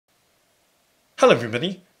Hello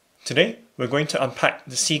everybody, today we're going to unpack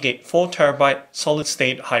the Seagate 4TB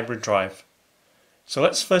solid-state hybrid drive. So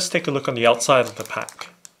let's first take a look on the outside of the pack.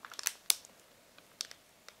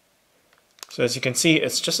 So as you can see,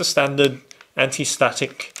 it's just a standard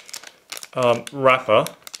anti-static wrapper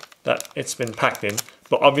that it's been packed in,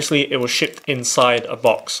 but obviously it was shipped inside a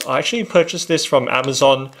box. I actually purchased this from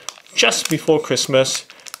Amazon just before Christmas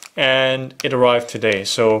and it arrived today.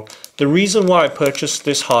 So the reason why I purchased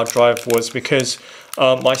this hard drive was because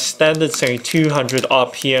my standard 7200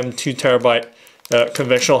 RPM 2TB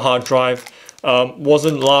conventional hard drive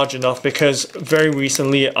wasn't large enough, because very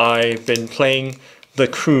recently I've been playing The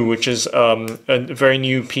Crew, which is a very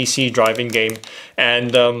new PC driving game,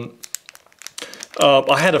 and I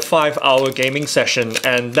had a 5-hour gaming session,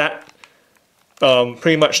 and that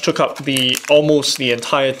pretty much took up almost the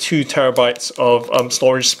entire 2 TB of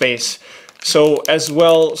storage space. So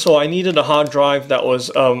I needed a hard drive that was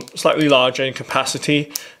slightly larger in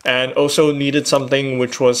capacity, and also needed something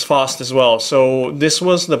which was fast as well. So this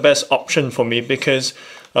was the best option for me, because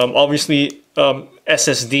obviously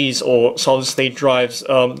SSDs or solid state drives,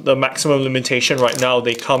 the maximum limitation right now,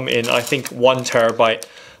 they come in, I think, 1 TB.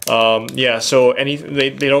 Yeah, so they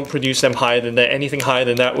don't produce them higher than that. Anything higher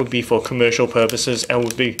than that would be for commercial purposes and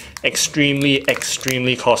would be extremely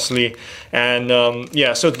costly. And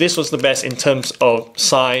yeah, so this was the best in terms of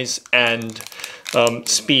size and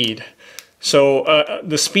speed. So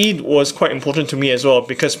the speed was quite important to me as well,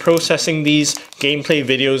 because processing these gameplay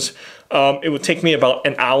videos, it would take me about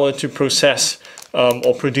an hour to process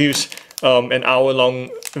or produce an hour-long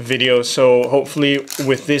video. So hopefully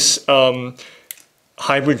with this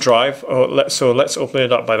hybrid drive, so let's open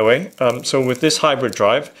it up, by the way. So with this hybrid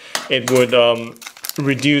drive, it would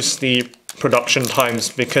reduce the production times,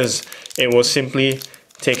 because it was simply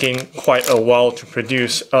taking quite a while to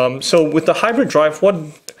produce. So with the hybrid drive,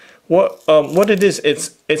 what it is,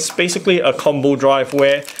 it's basically a combo drive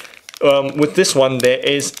where with this one there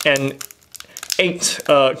is an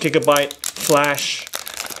 8GB flash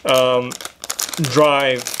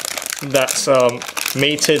drive that's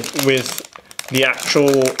mated with the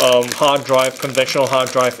actual hard drive, conventional hard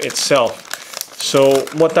drive itself. So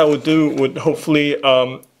what that would do would hopefully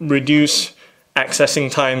reduce accessing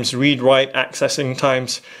times, read-write accessing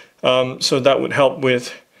times. So that would help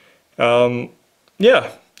with,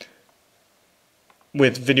 yeah,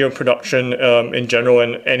 with video production in general,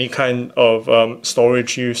 and any kind of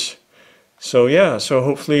storage use. So yeah, so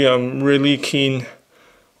hopefully I'm really keen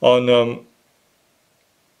on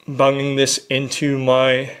bunging this into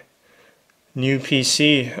my new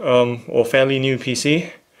PC, or fairly new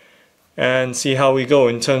PC, and see how we go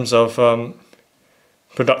in terms of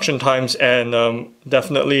production times. And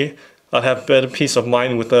definitely I'll have better peace of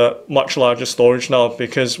mind with a much larger storage now,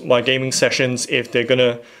 because my gaming sessions, if they're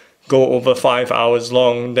gonna go over 5 hours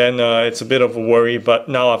long, then it's a bit of a worry. But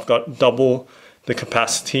now I've got double the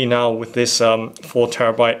capacity now with this 4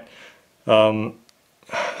 TB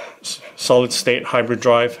solid state hybrid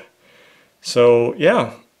drive. So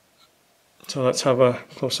yeah, so let's have a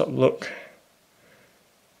close-up look.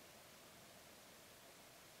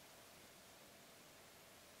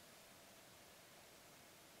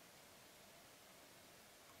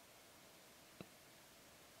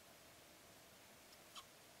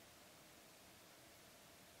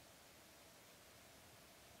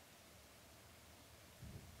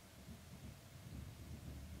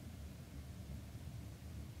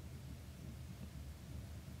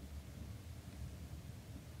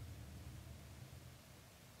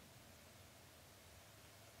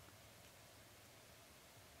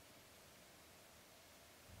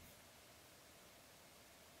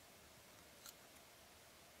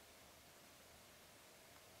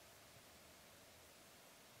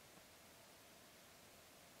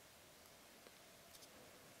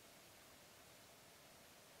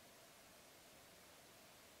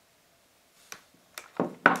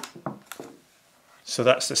 So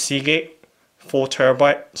that's the Seagate 4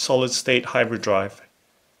 TB solid state hybrid drive.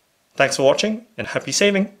 Thanks for watching, and happy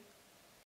saving!